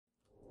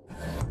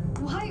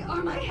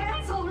my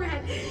hand's all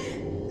red.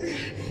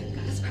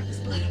 Gotta scrub this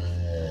blood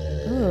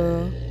off.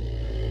 Ooh.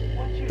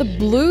 The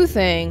blue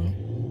thing.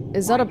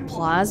 Is that a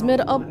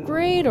plasmid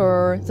upgrade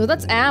or... So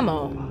that's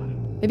ammo.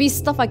 Maybe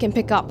stuff I can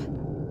pick up.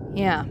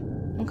 Yeah.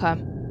 Okay.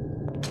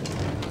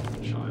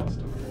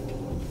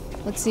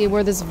 Let's see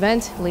where this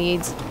vent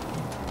leads.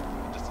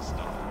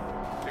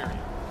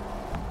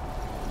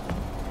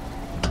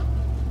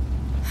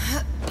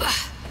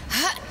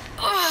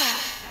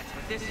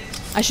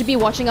 I should be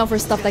watching out for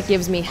stuff that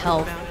gives me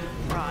health.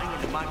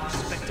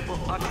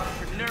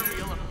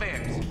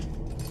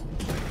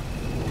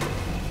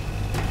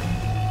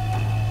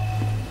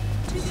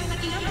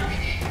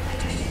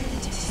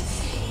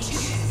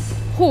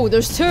 Ooh,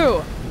 there's two.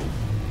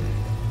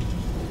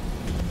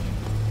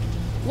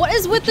 What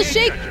is with the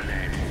shake?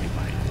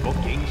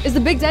 Is the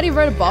Big Daddy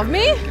right above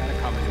me?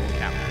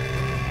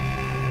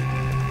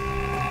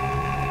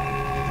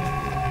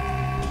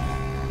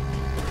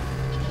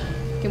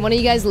 Can one of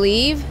you guys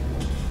leave?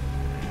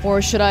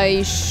 Or should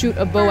I shoot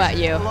a bow at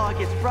you? The law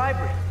against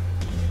bribery.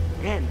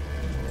 And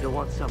you'll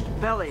want some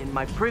fella in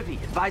my privy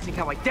advising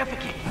how I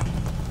defecate.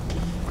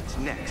 What's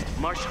next?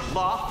 Martial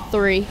law?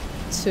 3,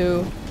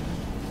 2.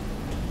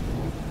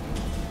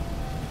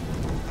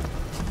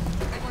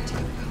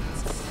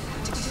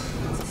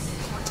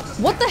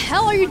 What the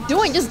hell are you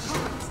doing? Just...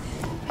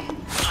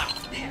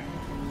 There.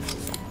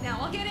 Now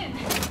I'll get in.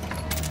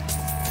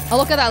 I'll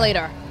look at that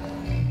later.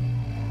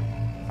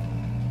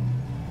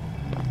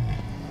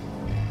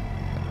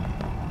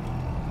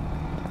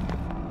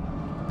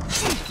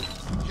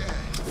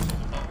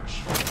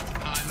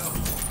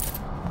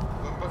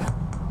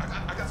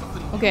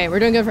 Okay, we're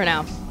doing good for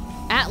now.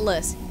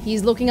 Atlas,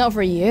 he's looking out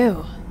for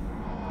you.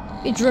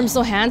 He drew him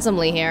so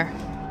handsomely here.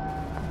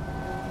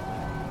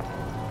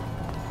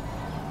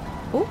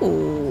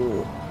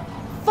 Ooh.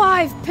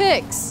 5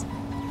 picks.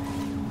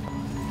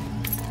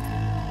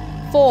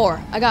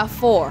 4. I got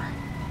 4.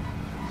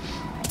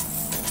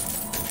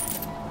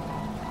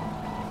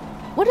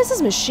 What is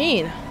this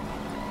machine?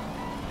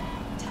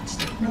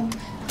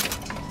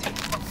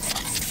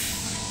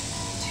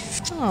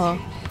 Oh.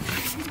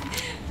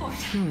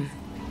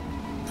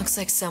 Looks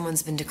like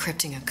someone's been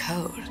decrypting a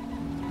code.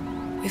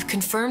 We've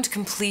confirmed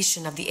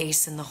completion of the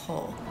ace in the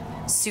hole.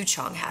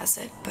 Suchong has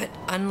it, but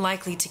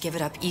unlikely to give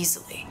it up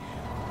easily.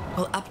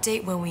 We'll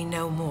update when we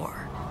know more.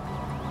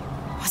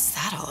 What's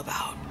that all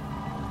about?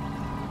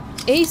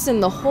 Ace in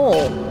the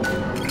hole.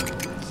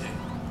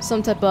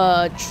 Some type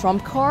of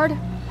trump card?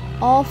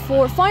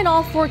 Find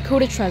all 4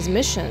 coded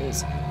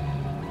transmissions.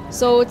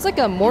 So it's like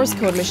a Morse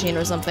code machine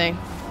or something.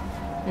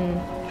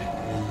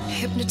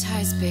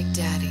 Hypnotize Big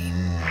Daddy.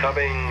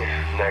 Coming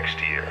next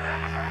year.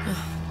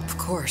 Of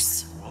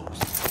course.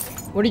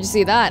 Where did you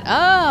see that?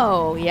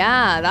 Oh,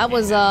 yeah, that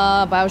was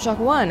Bioshock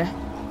 1.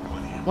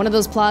 One of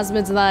those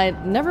plasmids that I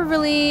never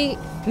really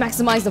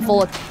maximized the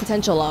full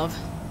potential of.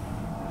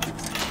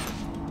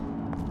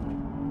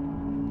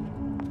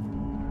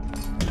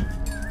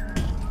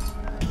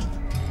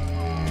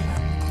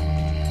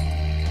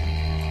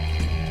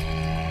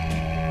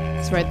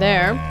 It's right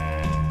there.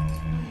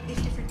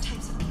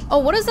 Oh,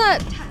 what is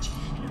that?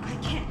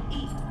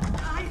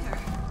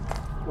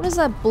 What is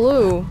that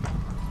blue?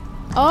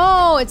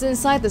 Oh, it's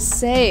inside the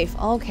safe.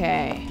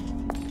 Okay.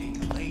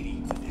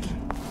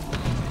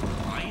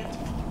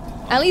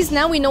 At least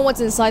now we know what's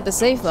inside the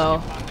safe, though.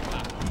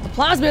 The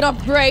plasmid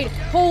upgrade.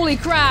 Holy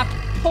crap.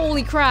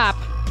 Holy crap.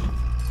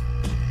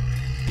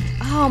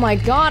 Oh my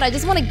god, I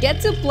just want to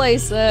get to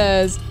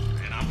places.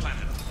 And I'm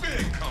planning a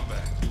big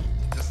comeback.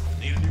 Just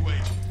need a new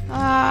agent.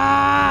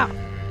 Ah.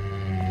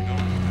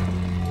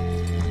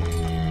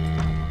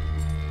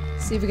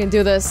 See if we can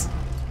do this.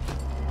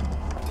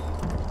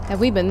 Have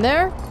we been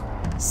there?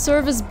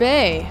 Service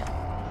Bay.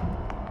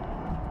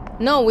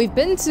 No, we've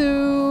been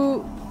to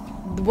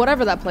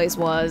whatever that place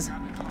was.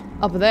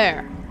 Up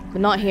there, but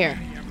not here.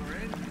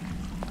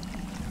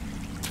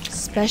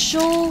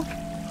 Special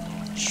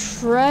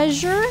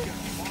treasure?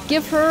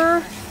 Give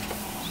her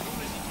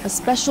a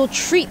special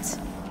treat.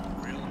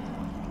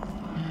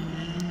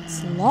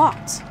 It's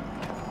locked.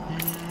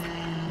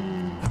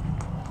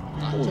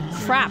 Holy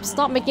crap,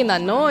 stop making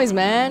that noise,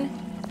 man.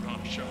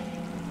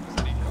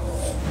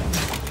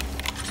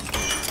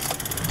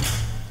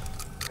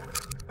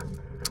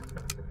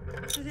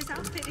 This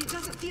outfit, it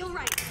doesn't feel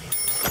right.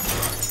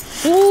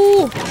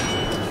 Ooh!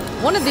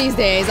 One of these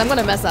days, I'm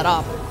gonna mess that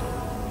up.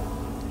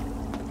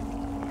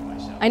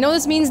 I know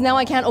this means now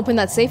I can't open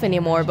that safe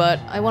anymore, but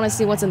I want to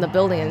see what's in the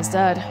building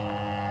instead.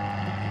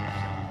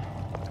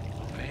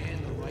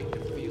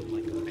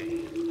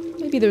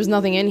 Maybe there's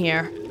nothing in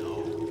here.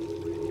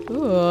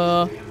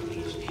 Ooh.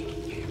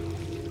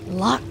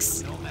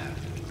 Lux.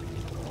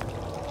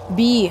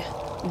 B.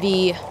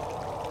 The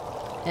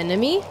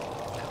enemy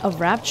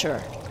of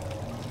rapture.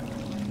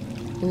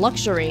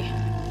 Luxury.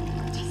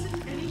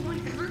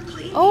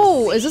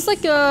 Oh, is this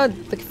like the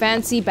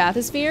fancy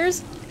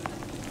bathyspheres?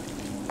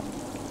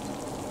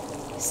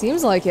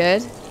 Seems like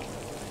it.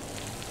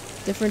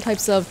 Different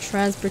types of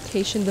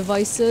transportation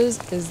devices.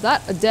 Is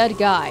that a dead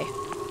guy?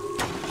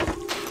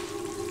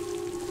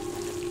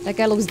 That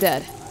guy looks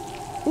dead.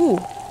 Ooh.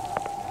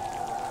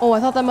 Oh, I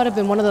thought that might have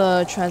been one of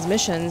the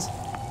transmissions.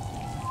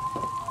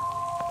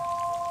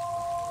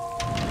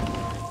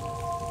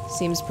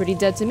 Seems pretty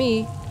dead to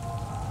me.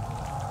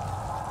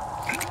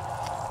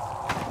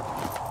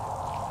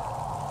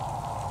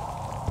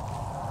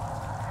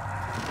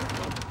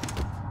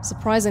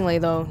 Surprisingly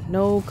though,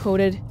 no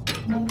coded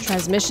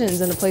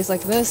transmissions in a place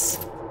like this.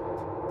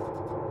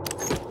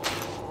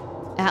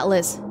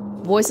 Atlas,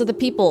 voice of the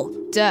people,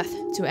 death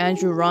to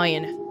Andrew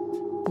Ryan.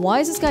 Why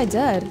is this guy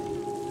dead?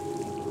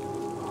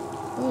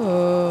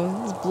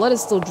 Oh, his blood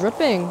is still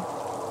dripping.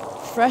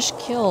 Fresh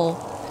kill.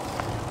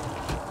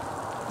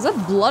 Is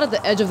that blood at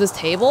the edge of this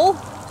table?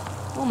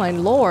 Oh my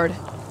lord.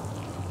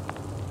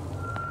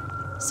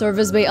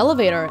 Service bay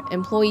elevator,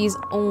 employees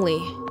only.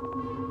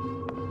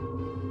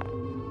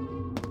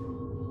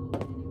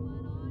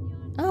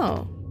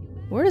 Oh,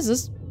 where is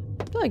this?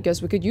 I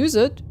guess we could use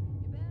it.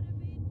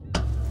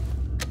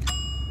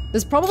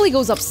 This probably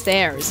goes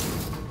upstairs.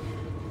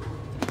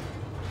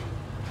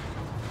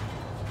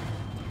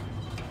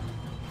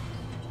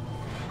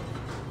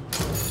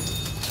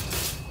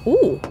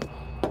 Ooh.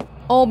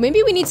 Oh,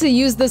 maybe we need to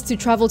use this to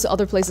travel to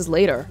other places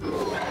later.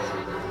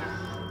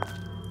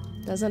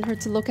 Doesn't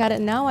hurt to look at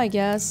it now, I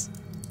guess.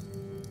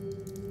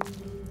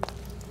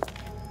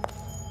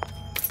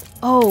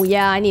 Oh,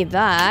 yeah, I need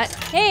that.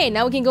 Hey,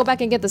 now we can go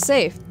back and get the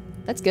safe.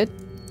 That's good.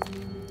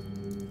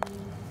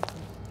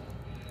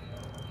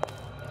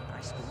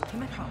 I schooled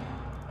him at home.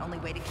 Only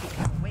way to keep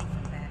him away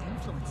from bad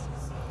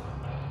influences.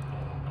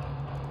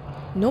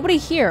 Nobody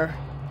here.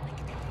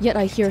 Yet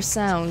I hear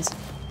sounds.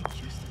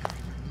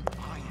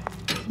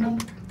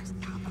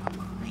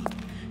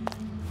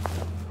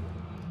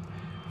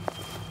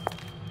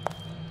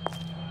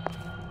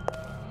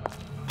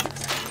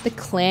 The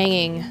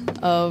clanging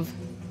of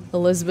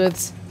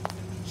Elizabeth's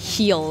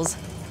heels.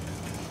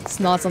 It's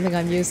not something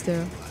I'm used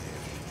to.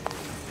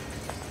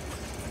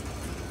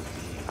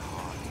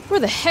 Where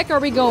the heck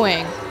are we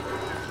going?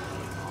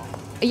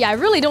 Yeah, I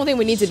really don't think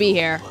we need to be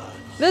here.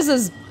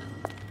 This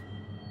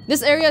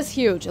area is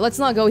huge. Let's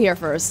not go here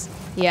first.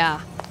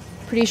 Yeah.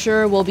 Pretty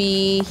sure we'll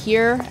be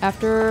here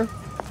after...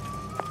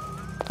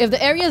 If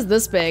the area is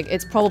this big,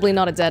 it's probably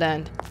not a dead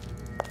end.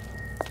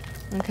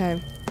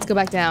 Okay, let's go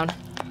back down.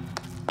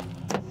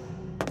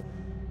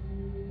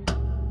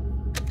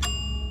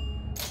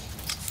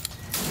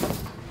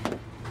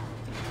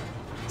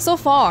 So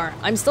far,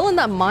 I'm still in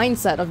that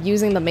mindset of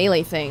using the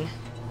melee thing.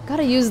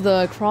 Gotta use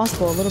the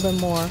crossbow a little bit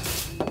more.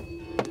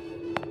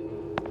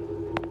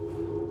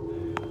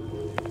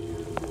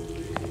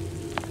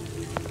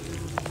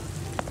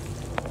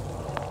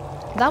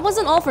 That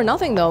wasn't all for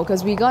nothing though,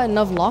 because we got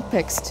enough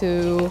lockpicks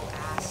to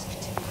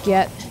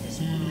get...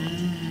 If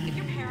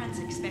your parents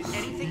expect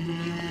anything from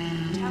you,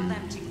 tell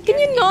them to Can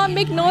you not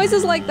make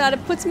noises like that?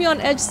 It puts me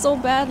on edge so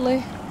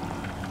badly.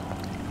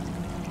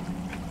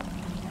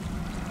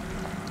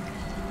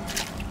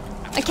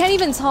 I can't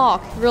even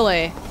talk,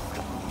 really.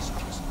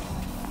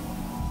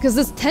 Because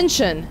this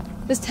tension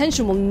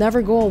will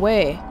never go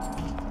away.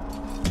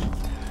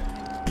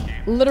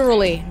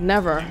 Literally,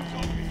 never.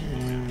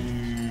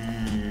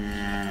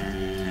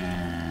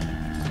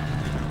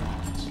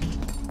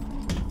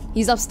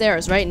 He's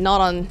upstairs, right?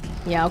 Not on...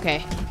 Yeah,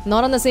 okay.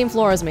 Not on the same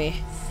floor as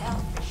me.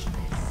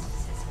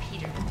 selfishness, says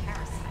Peter the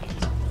parasite.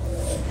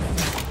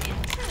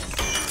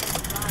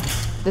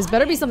 Interest. This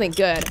better be something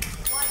good.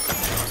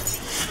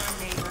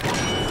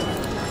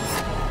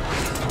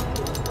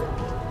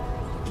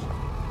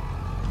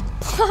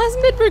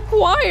 Plasmid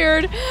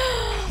required!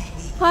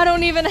 I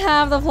don't even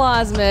have the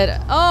plasmid.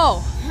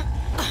 Oh!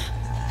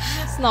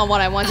 That's not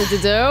what I wanted to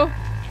do.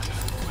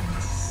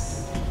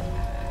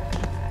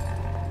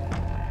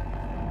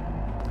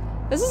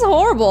 This is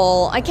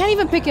horrible. I can't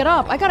even pick it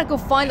up. I gotta go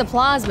find the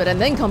plasmid and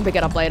then come pick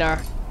it up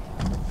later.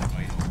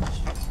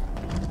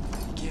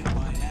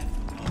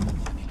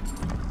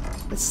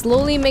 Let's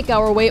slowly make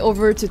our way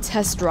over to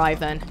test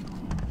drive then.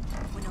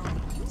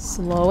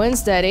 Slow and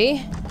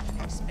steady.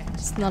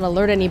 Let's not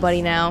alert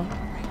anybody now.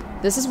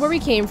 This is where we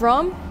came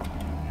from.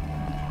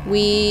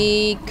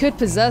 We could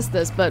possess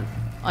this, but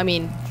I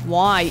mean,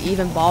 why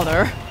even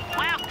bother?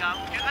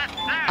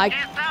 I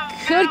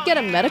could get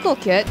a medical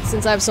kit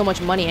since I have so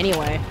much money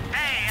anyway.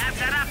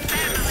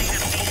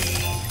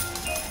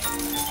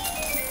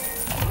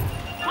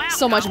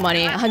 So much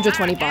money,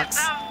 120 bucks.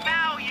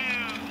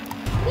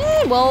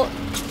 Well,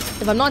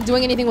 if I'm not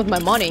doing anything with my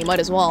money, might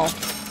as well.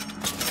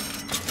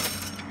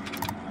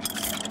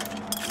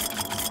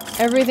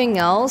 Everything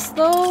else,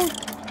 though?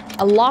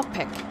 A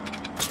lockpick.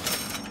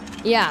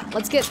 Yeah,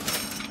 let's get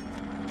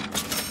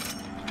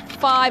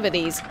 5 of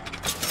these.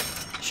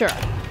 Sure.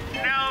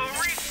 No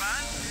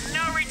refund,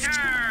 no return.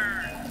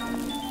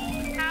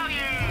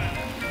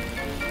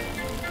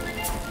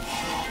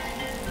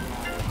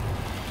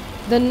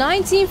 The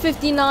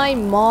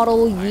 1959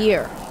 model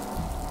year.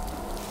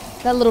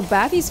 That little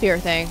bathysphere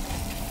thing.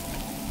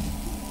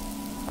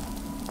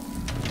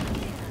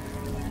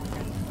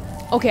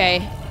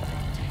 Okay.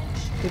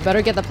 We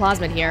better get the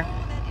plasmid here.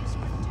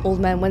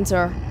 Old Man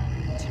Winter.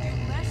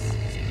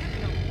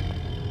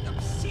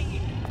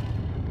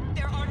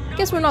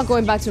 Guess we're not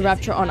going back to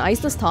Rapture on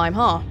Ice this time,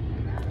 huh?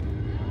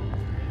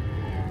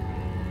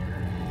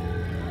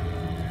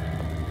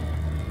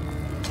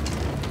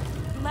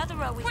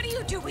 What are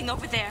you doing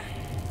over there?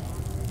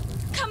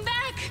 Come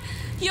back!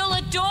 You'll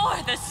adore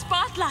the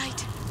spotlight!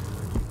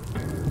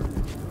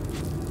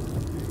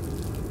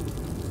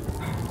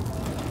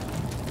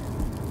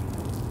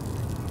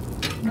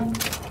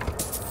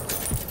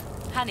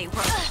 Honey,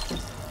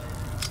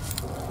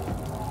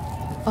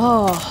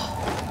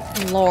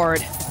 Oh,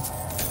 Lord.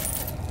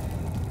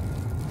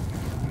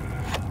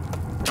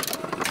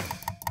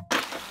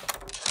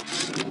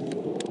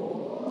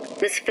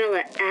 This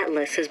fella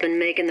Atlas has been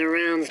making the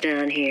rounds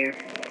down here,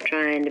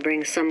 trying to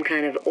bring some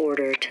kind of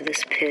order to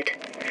this pit.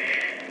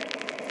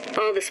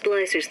 All the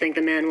splicers think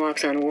the man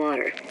walks on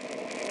water,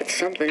 but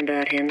something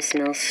about him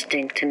smells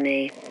stink to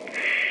me.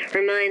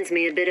 Reminds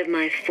me a bit of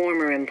my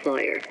former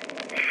employer,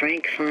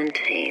 Frank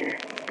Fontaine.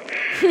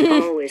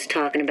 Always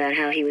talking about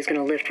how he was going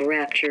to lift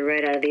Rapture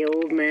right out of the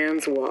old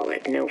man's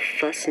wallet. No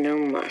fuss, no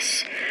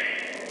muss.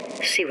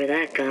 See where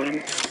that got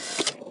him.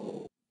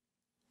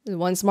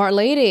 One smart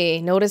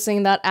lady,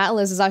 noticing that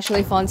Atlas is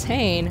actually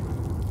Fontaine.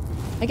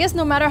 I guess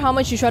no matter how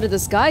much you try to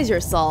disguise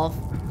yourself,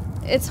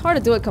 it's hard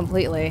to do it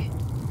completely.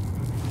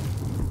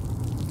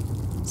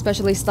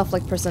 Especially stuff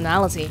like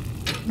personality.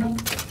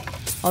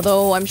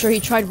 Although I'm sure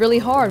he tried really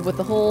hard with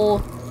the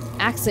whole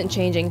accent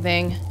changing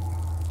thing.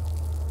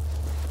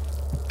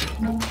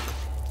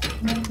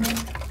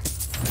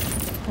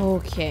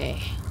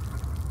 Okay.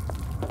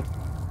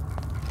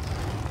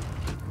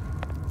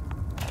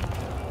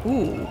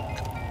 Ooh.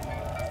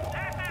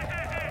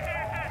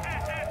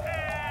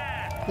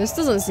 This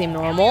doesn't seem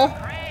normal.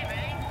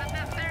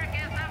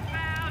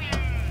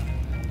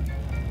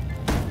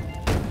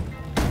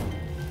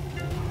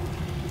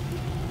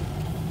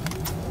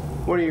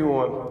 What do you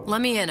want?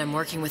 Let me in, I'm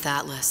working with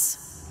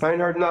Atlas. I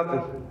ain't heard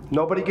nothing.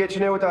 Nobody gets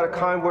in there without a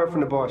kind word from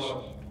the boss.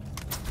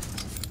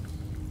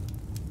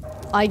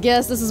 I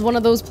guess this is one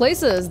of those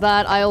places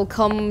that I'll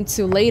come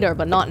to later,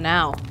 but not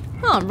now.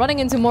 Huh, I'm running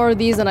into more of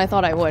these than I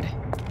thought I would.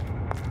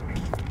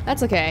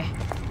 That's okay.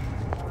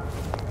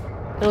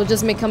 It'll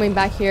just make coming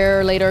back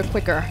here later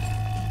quicker.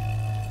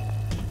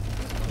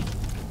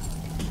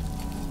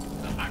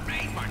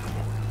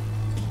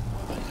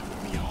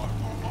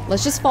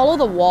 Let's just follow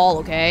the wall,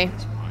 okay?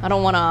 I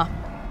don't wanna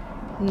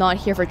not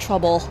here for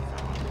trouble.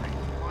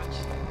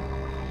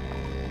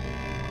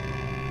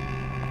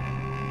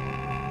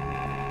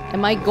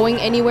 Am I going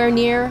anywhere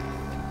near?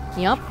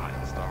 Yup.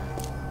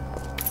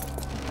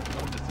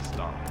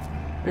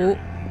 Ooh.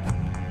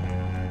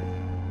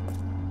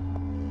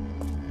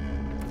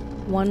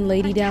 One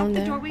lady down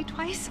there. The doorway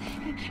twice.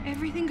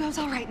 Everything goes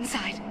all right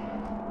inside.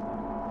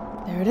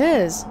 There it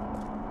is.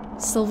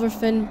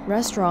 Silverfin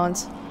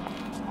Restaurant.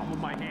 Palm of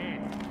my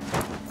hand.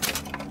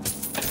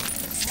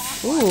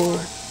 Ooh.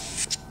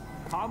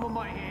 Palm of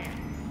my hand.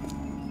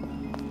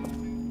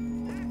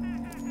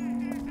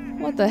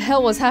 What the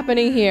hell was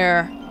happening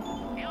here?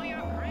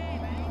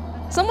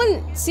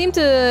 Someone seemed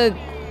to...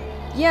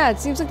 Yeah, it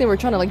seems like they were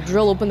trying to like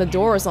drill open the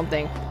door or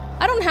something.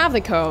 I don't have the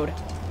code.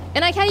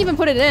 And I can't even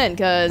put it in,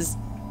 because...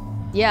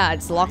 Yeah,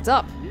 it's locked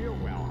up.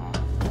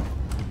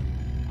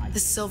 The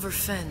Silver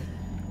Fin.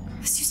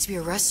 This used to be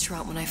a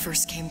restaurant when I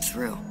first came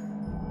through.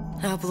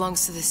 Now it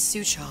belongs to this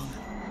Suchong.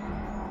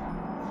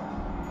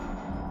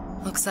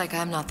 Looks like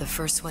I'm not the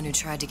first one who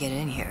tried to get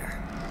in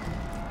here.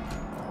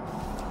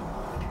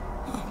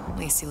 Well, at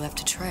least he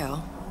left a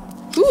trail.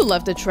 Who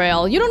left a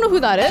trail? You don't know who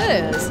that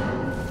is.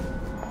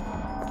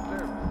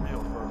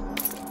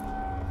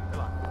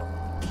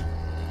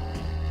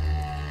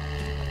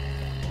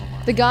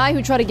 The guy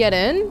who tried to get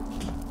in?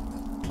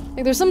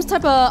 Like, there's some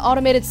type of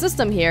automated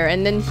system here,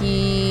 and then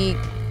he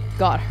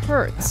got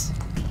hurt.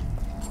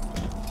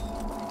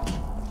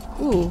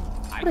 Ooh,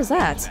 what is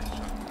that?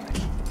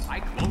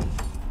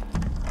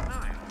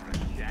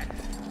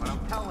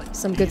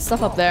 Some good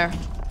stuff up there.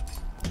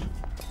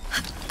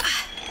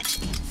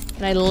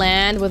 Can I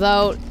land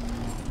without...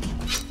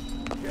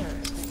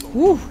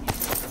 Woo!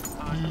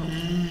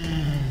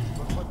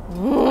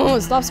 Ooh,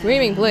 stop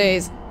screaming,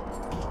 please.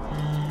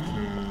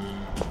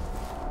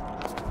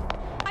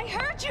 I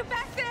heard you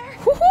back there.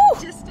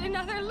 Woohoo! Just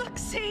another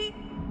look-see.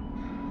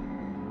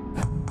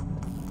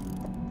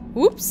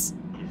 Whoops.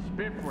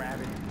 Spit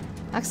rabbit.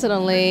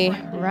 Accidentally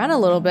ran a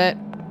little bit.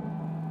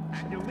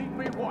 You leave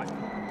me what?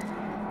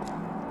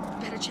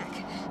 Better check.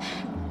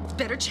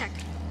 Better check.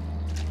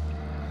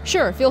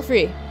 Sure, feel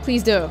free.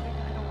 Please do.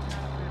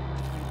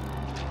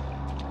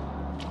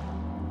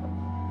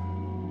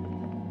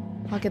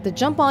 I'll get the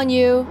jump on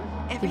you.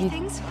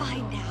 Everything's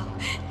fine now.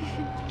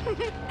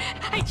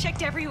 I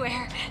checked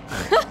everywhere.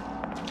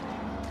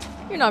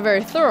 You're not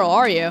very thorough,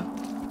 are you?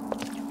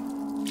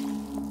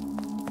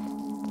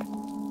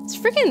 Is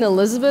freaking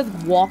Elizabeth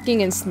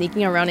walking and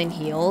sneaking around in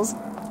heels?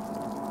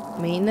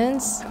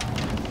 Maintenance?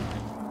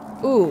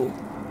 Ooh.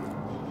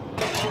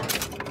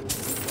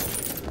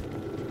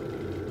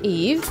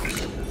 Eve?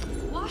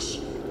 Wash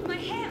my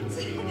hands.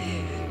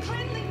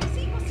 Cleanliness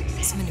equals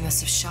success. Somebody must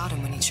have shot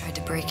him when he tried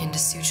to break into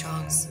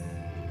Suchong's.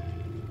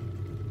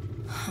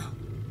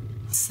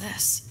 What's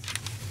this?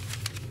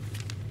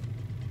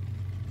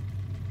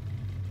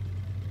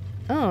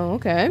 Oh,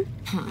 okay.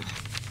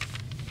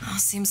 Well,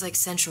 seems like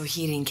central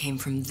heating came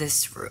from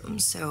this room,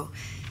 so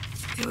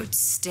it would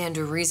stand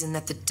to reason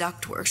that the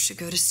ductwork should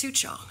go to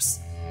Suchong's.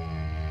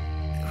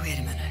 Wait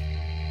a minute.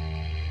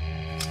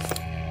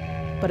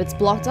 But it's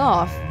blocked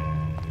off.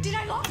 Did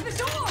I lock the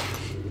door?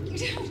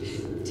 Did I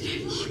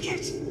lock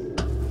it?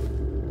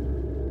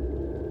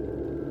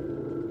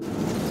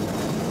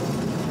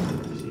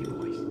 See,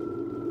 boys.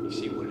 You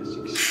see what a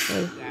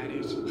success that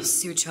is?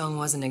 Suchong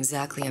wasn't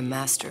exactly a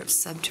master of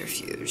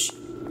subterfuge.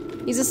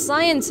 He's a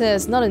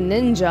scientist, not a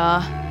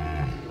ninja.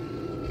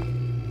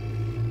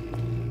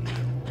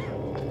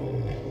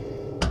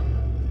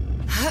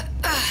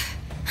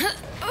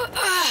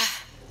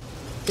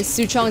 This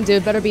Suchong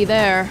dude better be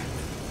there.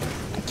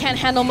 I can't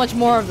handle much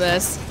more of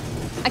this.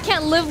 I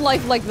can't live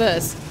life like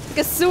this. Like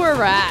a sewer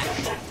rat.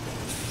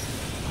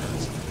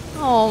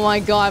 Oh my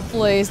god,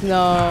 please, no.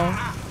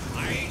 I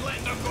ain't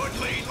letting a good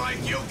lead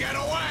like you get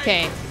away.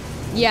 Okay,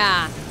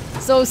 yeah.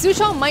 So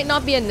Suchong might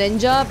not be a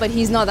ninja, but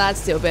he's not that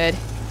stupid.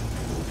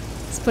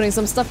 He's putting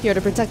some stuff here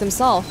to protect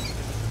himself.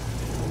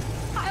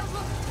 I'll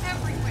look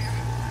everywhere.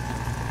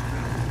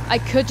 I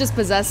could just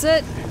possess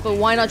it, but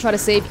why not try to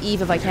save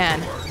Eve if I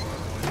can?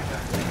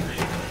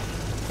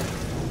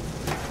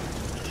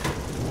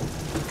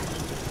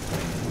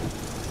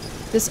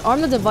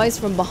 Disarm the device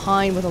from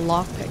behind with a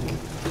lockpick.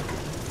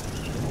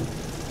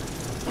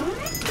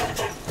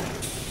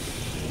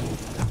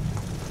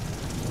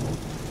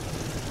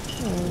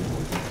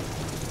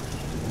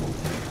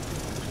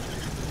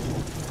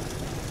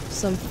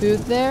 Some food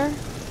there.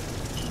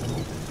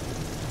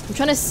 I'm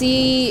trying to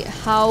see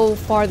how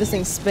far this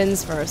thing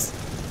spins first.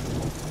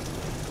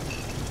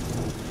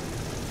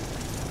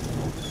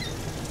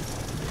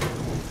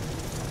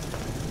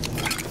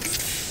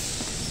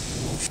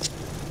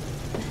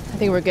 I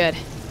think we're good.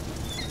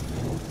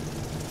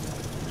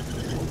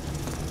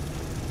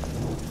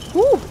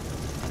 Whew!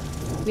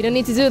 We don't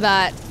need to do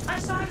that. I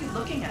saw you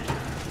looking at it.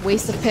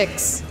 Waste of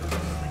picks.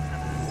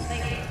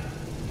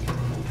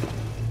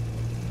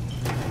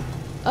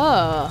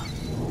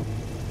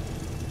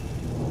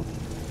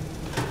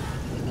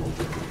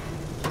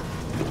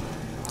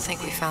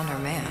 Think we found our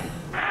man.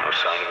 No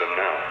sign of him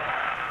now.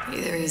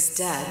 Either he's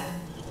dead,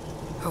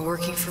 or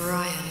working for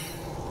Ryan.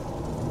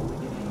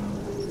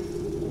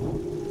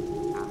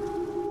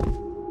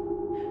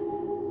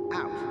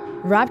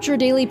 Rapture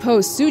Daily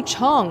Post,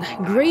 Suchong,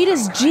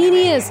 greatest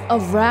genius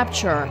of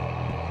Rapture.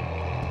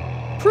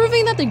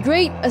 Proving that the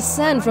great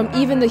ascend from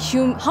even the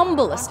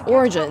humblest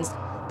origins,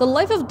 the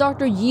life of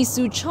Dr. Yi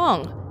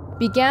Suchong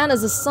began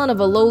as the son of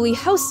a lowly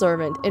house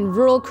servant in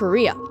rural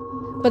Korea.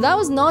 But that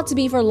was not to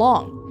be for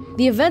long.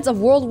 The events of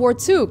World War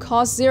II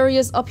caused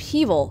serious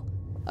upheaval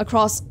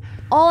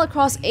all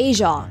across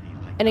Asia,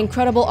 an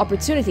incredible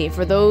opportunity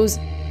for those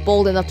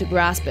bold enough to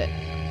grasp it.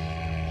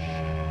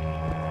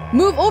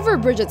 Move over,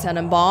 Bridget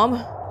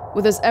Tenenbaum.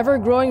 With his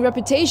ever-growing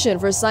reputation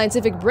for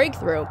scientific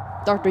breakthrough,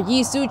 Dr.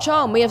 Yi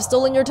Suchong may have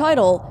stolen your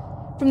title.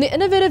 From the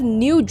innovative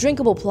new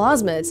drinkable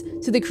plasmids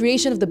to the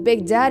creation of the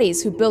big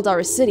daddies who built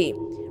our city,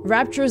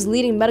 Rapture's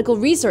leading medical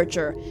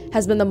researcher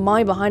has been the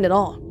mind behind it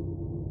all.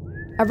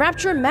 A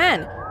Rapture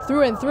man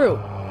through and through,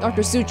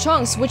 Dr.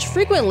 Suchong switched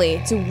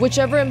frequently to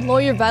whichever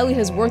employer valued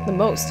his worth the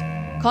most,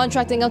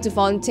 contracting out to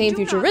Fontaine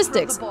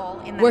Futuristics,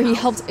 where he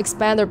helped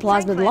expand their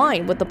plasmid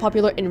line with the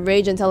popular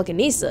Enrage and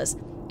Telekinesis,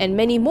 and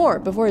many more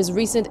before his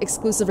recent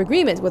exclusive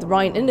agreement with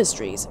Ryan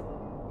Industries.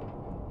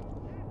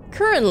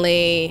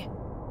 Currently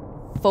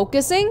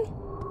focusing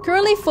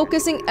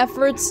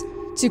efforts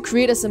to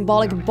create a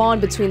symbolic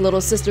bond between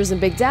little sisters and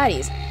big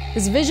daddies.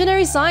 This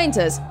visionary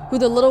scientist, who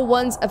the little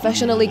ones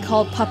affectionately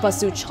call Papa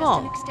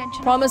Suchong,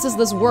 promises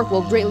this work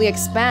will greatly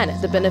expand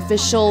the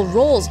beneficial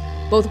roles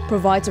both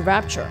provide to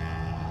Rapture.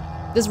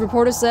 This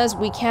reporter says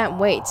we can't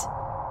wait.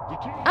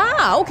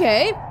 Ah,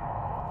 okay.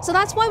 So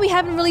that's why we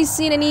haven't really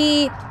seen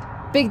any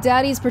big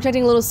daddies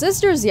protecting little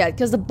sisters yet,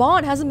 because the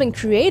bond hasn't been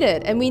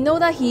created, and we know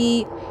that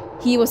he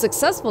was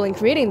successful in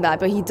creating that,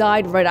 but he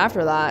died right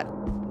after that.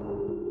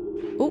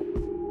 Oh,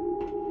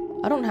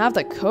 I don't have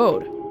the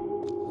code.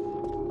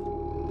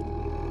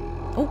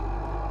 Oh,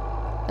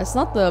 that's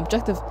not the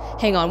objective.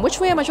 Hang on, which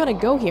way am I trying to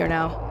go here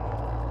now?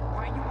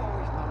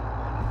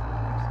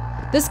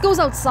 This goes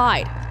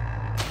outside.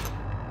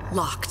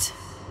 Locked.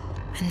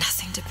 And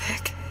nothing to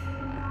pick.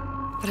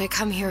 But I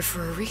come here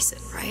for a reason,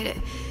 right?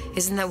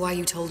 Isn't that why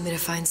you told me to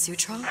find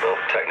Suchong? Well,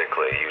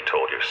 technically, you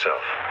told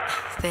yourself.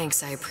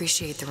 Thanks, I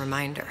appreciate the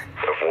reminder.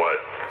 Of what?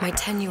 My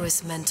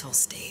tenuous mental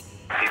state.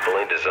 People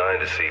ain't designed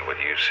to see what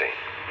you've seen.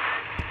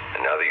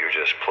 And now that you're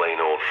just plain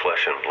old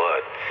flesh and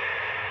blood,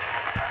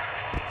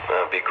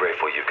 be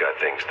grateful you've got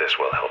things this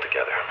well held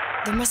together.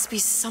 There must be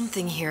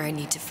something here I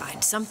need to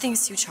find. Something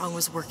Suchong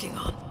was working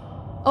on.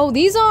 Oh,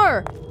 these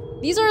are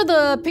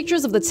the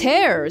pictures of the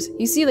tears.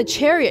 You see the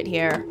chariot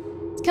here.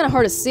 It's kind of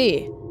hard to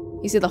see.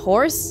 You see the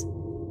horse?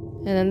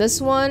 And then this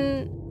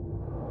one,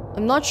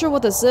 I'm not sure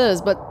what this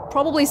is, but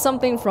probably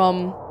something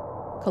from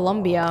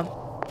Colombia.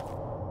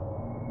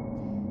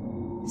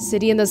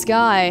 City in the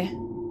sky.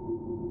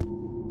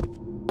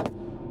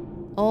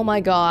 Oh my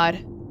god.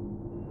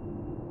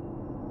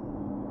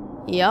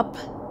 Yup.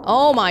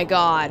 Oh my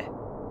god.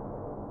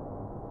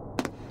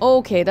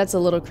 Okay, that's a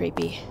little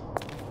creepy.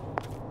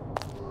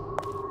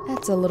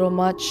 That's a little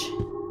much.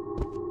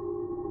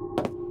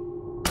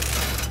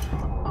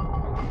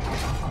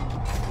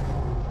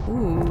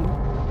 Ooh.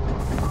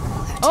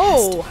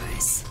 Oh!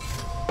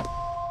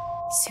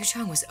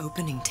 Suchong was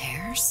opening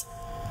tears?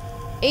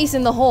 Ace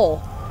in the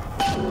hole.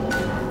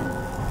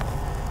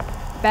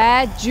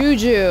 Bad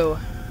juju.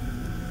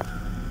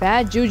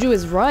 Bad juju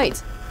is right.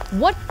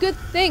 What good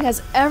thing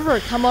has ever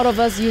come out of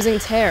us using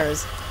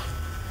tears?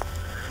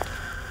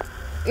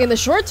 In the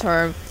short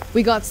term,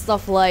 we got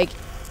stuff like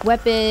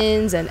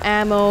weapons and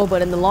ammo,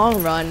 but in the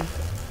long run,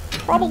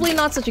 probably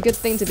not such a good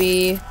thing to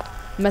be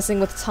messing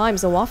with time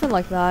so often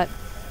like that.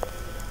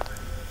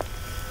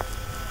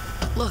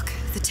 Look,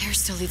 the tear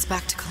still leads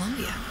back to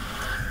Columbia.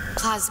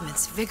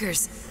 Plasmids,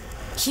 vigors.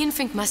 He and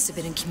Fink must have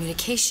been in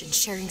communication,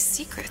 sharing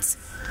secrets.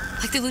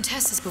 Like the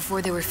Lutesses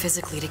before they were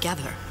physically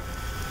together.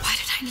 Why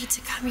did I need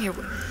to come here?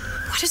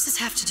 What does this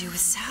have to do with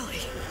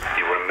Sally?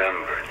 You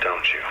remember,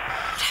 don't you?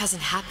 It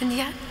hasn't happened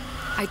yet?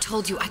 I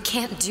told you I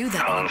can't do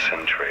that.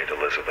 Concentrate,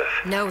 Elizabeth.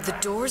 No, the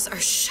doors are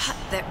shut.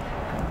 They're...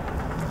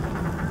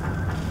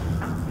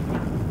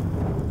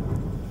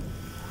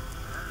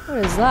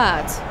 What is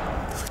that?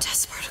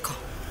 Lutece particle.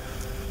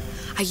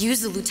 I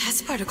use the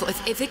Lutece particle.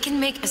 If it can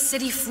make a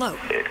city float.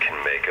 It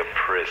can make a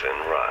prison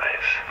rise.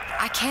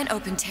 I can't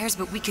open tears,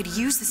 but we could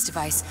use this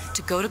device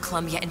to go to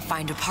Columbia and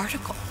find a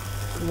particle.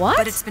 What?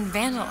 But it's been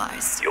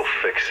vandalized. You'll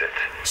fix it.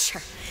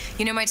 Sure.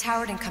 You know, my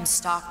tower didn't come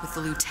stocked with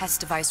the Lutece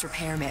device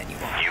repair manual.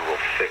 You will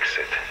fix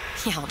it.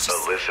 Yeah, I'll just...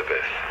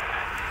 Elizabeth,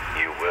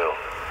 you will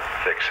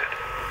fix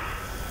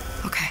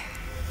it. Okay.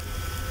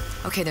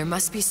 Okay, there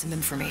must be some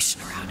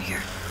information around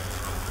here.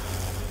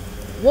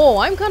 Whoa,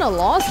 I'm kinda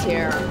lost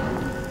here.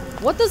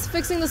 What does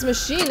fixing this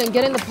machine and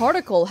getting the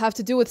particle have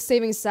to do with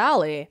saving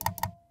Sally?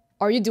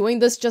 Are you doing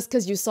this just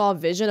because you saw a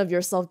vision of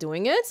yourself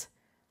doing it?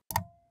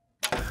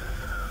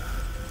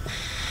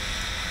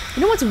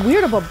 You know what's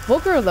weird about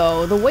Booker,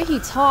 though? The way he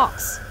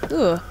talks.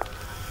 Ugh.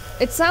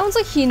 It sounds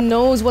like he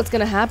knows what's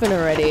gonna happen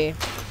already.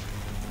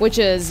 Which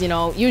is, you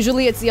know,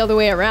 usually it's the other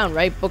way around,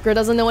 right? Booker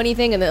doesn't know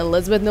anything and then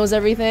Elizabeth knows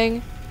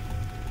everything.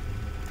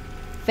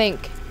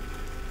 Think.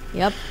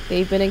 Yep,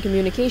 they've been in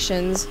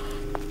communications.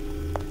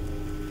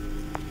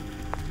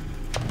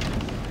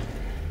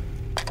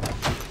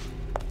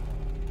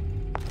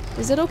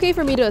 Is it okay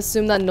for me to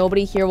assume that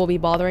nobody here will be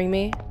bothering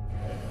me?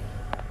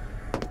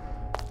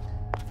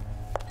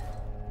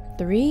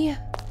 3?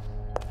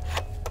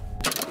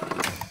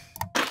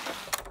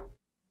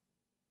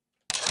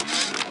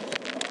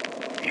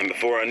 And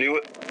before I knew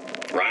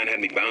it, Ryan had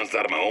me bounced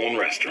out of my own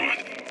restaurant.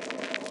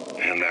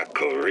 And that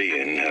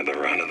Korean had the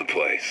run of the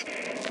place.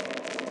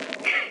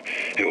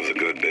 It was a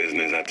good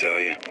business, I tell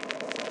you.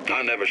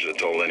 I never should have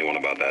told anyone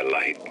about that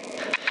light.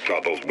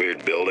 About those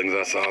weird buildings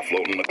I saw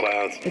floating in the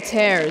clouds. The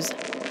tears.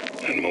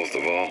 And most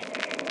of all,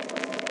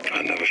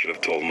 I never should have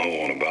told no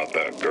one about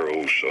that girl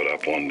who showed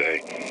up one day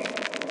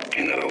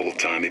in that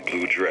old-timey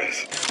blue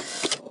dress.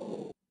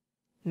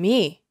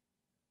 Me.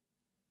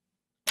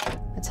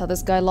 That's how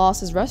this guy lost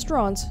his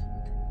restaurant.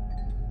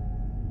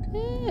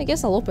 I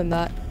guess I'll open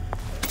that.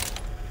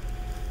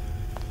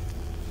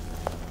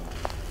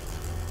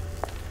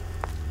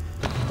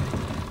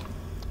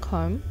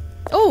 Come.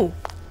 Oh!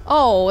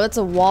 Oh, that's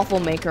a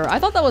waffle maker. I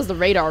thought that was the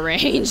radar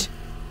range.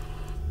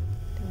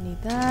 Don't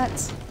need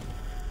that.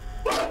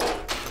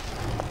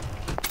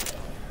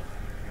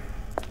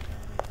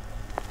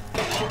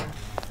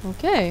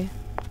 Okay.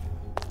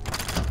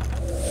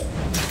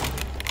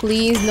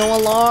 Please, no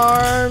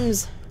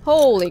alarms.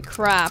 Holy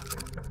crap.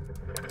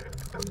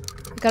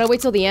 Gotta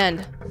wait till the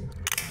end.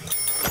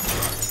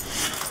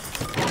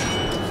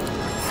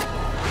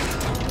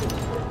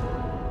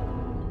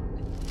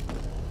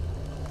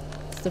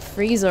 It's the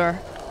freezer.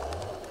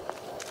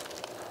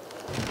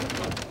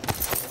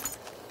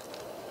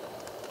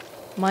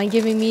 Mind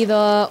giving me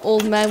the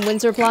old man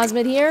winter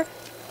plasmid here?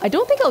 I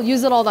don't think I'll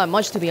use it all that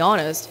much, to be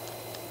honest.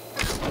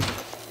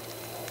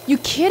 You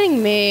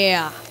kidding me?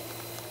 Oh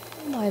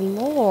my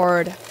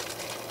lord.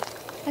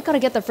 I gotta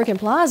get the freaking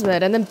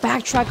plasmid and then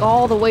backtrack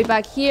all the way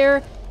back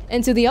here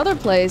into the other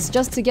place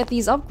just to get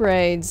these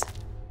upgrades.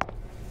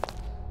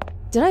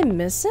 Did I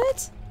miss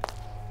it?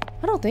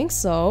 I don't think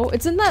so.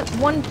 It's in that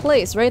one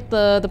place, right?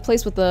 The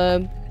place with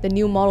the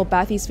new model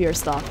bathysphere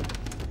stuff.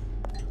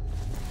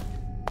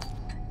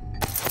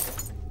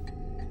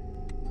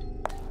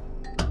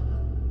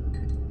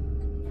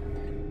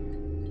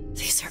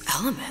 These are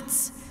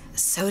elements.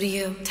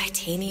 Sodium,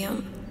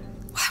 titanium.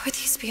 Why would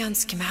these be on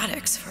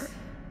schematics for...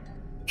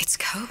 It's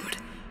code.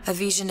 A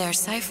Visionaire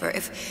cipher.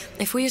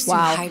 If we assume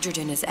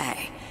hydrogen is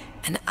A,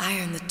 and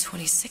iron, the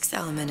 26th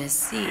element, is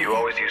C... You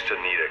always used to need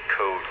a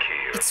code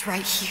key. It's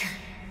right here.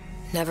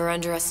 Never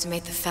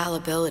underestimate the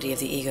fallibility of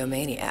the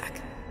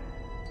egomaniac.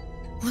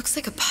 Looks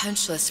like a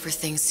punch list for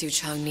things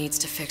Suchong needs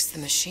to fix the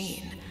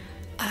machine.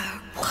 A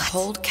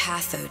cold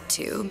cathode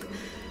tube,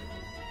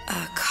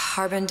 a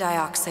carbon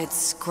dioxide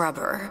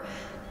scrubber,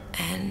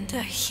 and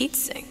a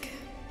heatsink.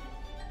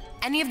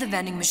 Any of the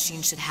vending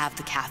machines should have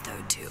the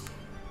cathode tube.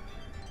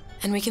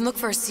 And we can look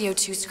for a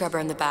CO2 scrubber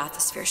in the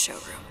bathysphere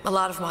showroom. A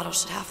lot of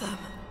models should have them.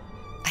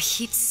 A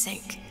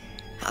heatsink.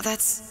 Oh,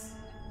 that's...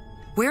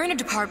 Where in a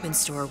department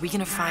store are we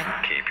gonna find...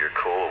 Keep your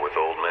cool with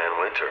Old Man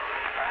Winter.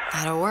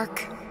 That'll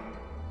work.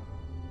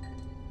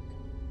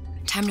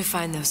 Time to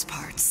find those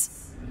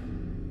parts.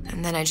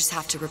 And then I just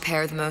have to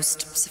repair the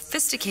most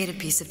sophisticated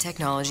piece of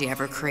technology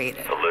ever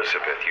created.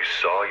 Elizabeth, you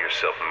saw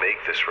yourself make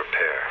this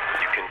repair.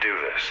 You can do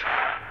this.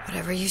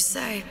 Whatever you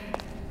say.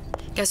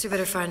 Guess we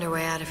better find our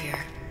way out of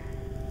here.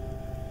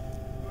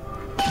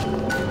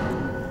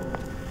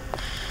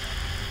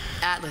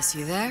 Atlas,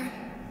 you there?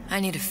 I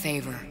need a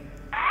favor. A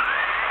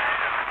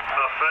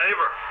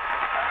favor?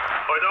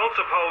 I don't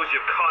suppose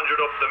you've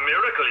conjured up the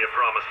miracle you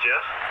promised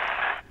yet?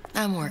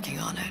 I'm working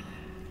on it.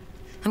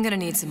 I'm gonna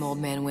need some Old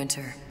Man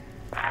Winter.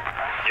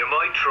 You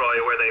might try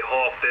where they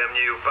hawk them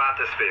new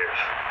bathyspheres.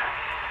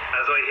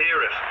 As I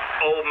hear it,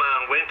 Old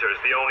Man Winter's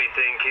the only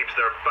thing keeps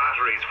their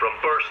batteries from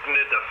bursting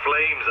into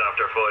flames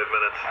after 5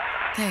 minutes.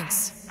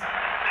 Thanks.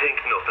 Think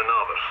nothing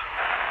of it.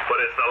 But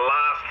it's the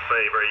last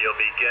favor you'll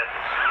be getting.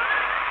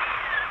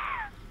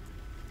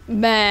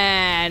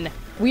 Man,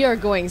 we are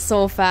going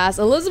so fast.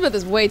 Elizabeth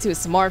is way too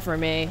smart for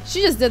me.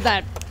 She just did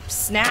that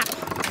snap.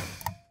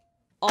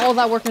 All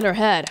that work in her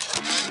head.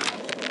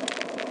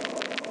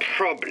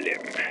 Problem.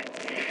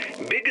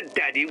 Big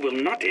Daddy will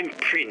not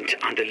imprint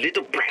on the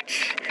little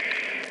brats.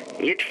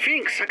 Yet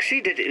Fink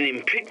succeeded in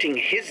imprinting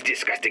his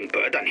disgusting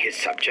bird on his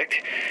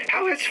subject.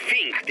 How has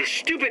Fink, the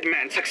stupid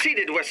man,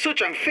 succeeded where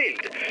Suchong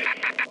failed?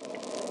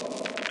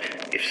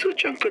 If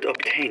Suchong could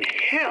obtain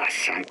hair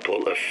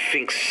sample of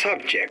Fink's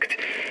subject,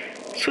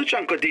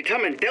 Suchong could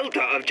determine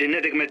delta of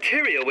genetic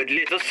material with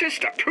little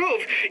sister.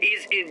 Proof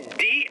is in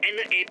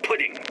DNA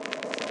pudding.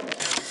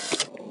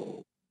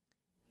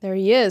 There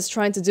he is,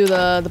 trying to do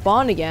the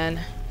bond again.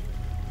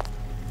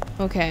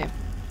 Okay.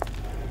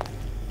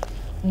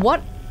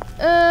 What?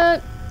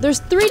 There's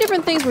 3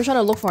 different things we're trying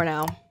to look for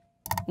now.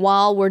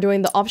 While we're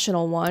doing the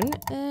optional one.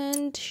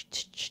 And...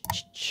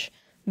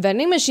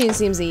 vending machine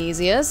seems the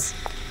easiest.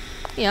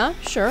 Yeah,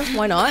 sure,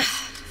 why not?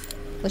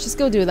 Let's just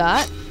go do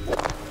that.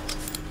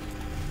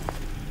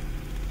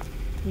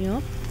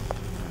 Yep.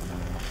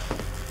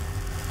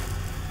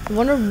 I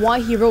wonder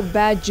why he wrote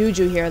bad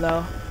juju here,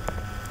 though.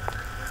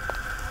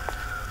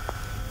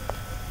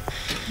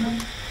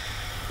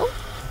 Oh,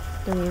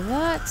 don't need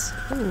that.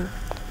 Ooh.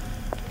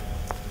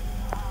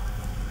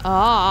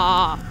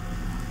 Ah.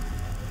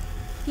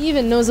 He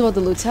even knows about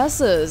the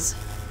Lutessas.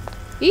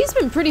 He's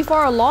been pretty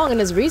far along in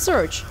his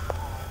research.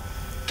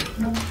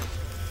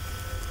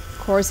 Of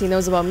course, he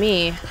knows about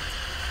me.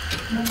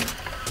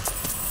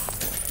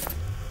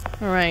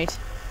 Alright.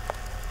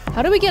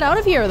 How do we get out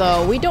of here,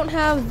 though? We don't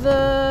have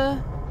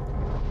the...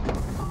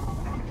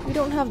 We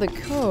don't have the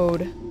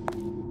code.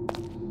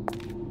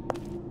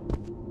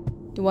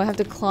 Do I have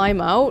to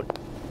climb out?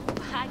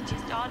 I'm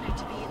just honored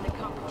to be in the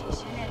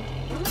competition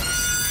and...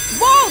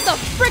 Whoa, the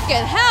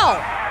frickin'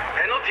 hell!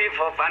 Penalty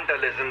for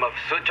vandalism of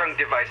Suchong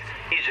device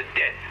is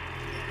death.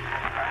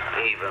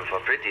 Even for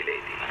pretty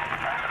lady.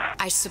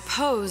 I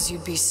suppose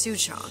you'd be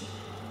Suchong.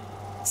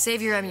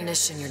 Save your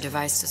ammunition, your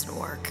device doesn't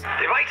work.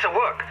 Device will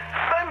work.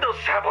 Vandal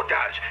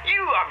sabotage.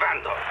 You are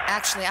vandal.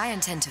 Actually, I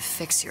intend to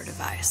fix your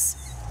device.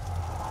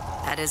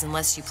 That is,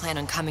 unless you plan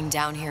on coming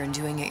down here and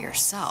doing it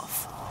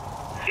yourself.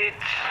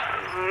 It's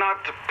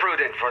not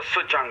prudent for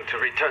Suchong to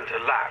return to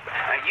lab.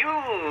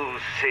 You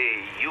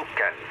say you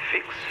can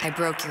fix? I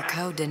broke your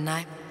code, didn't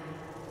I?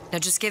 Now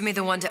just give me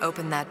the one to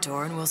open that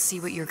door and we'll see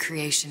what your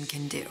creation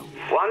can do.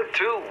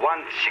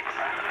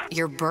 1216.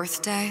 Your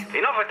birthday?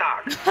 Enough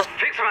attack.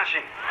 Fix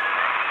machine.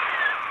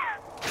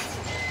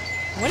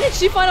 When did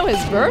she find out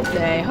his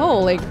birthday?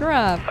 Holy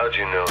crap. How'd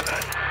you know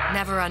that?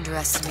 Never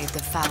underestimate the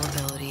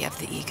fallibility of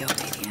the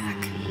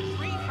egomaniac.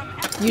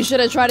 You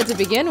should have tried it to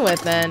begin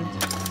with, then.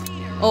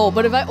 Oh,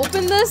 but if I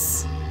open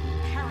this...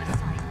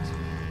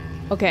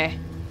 Okay.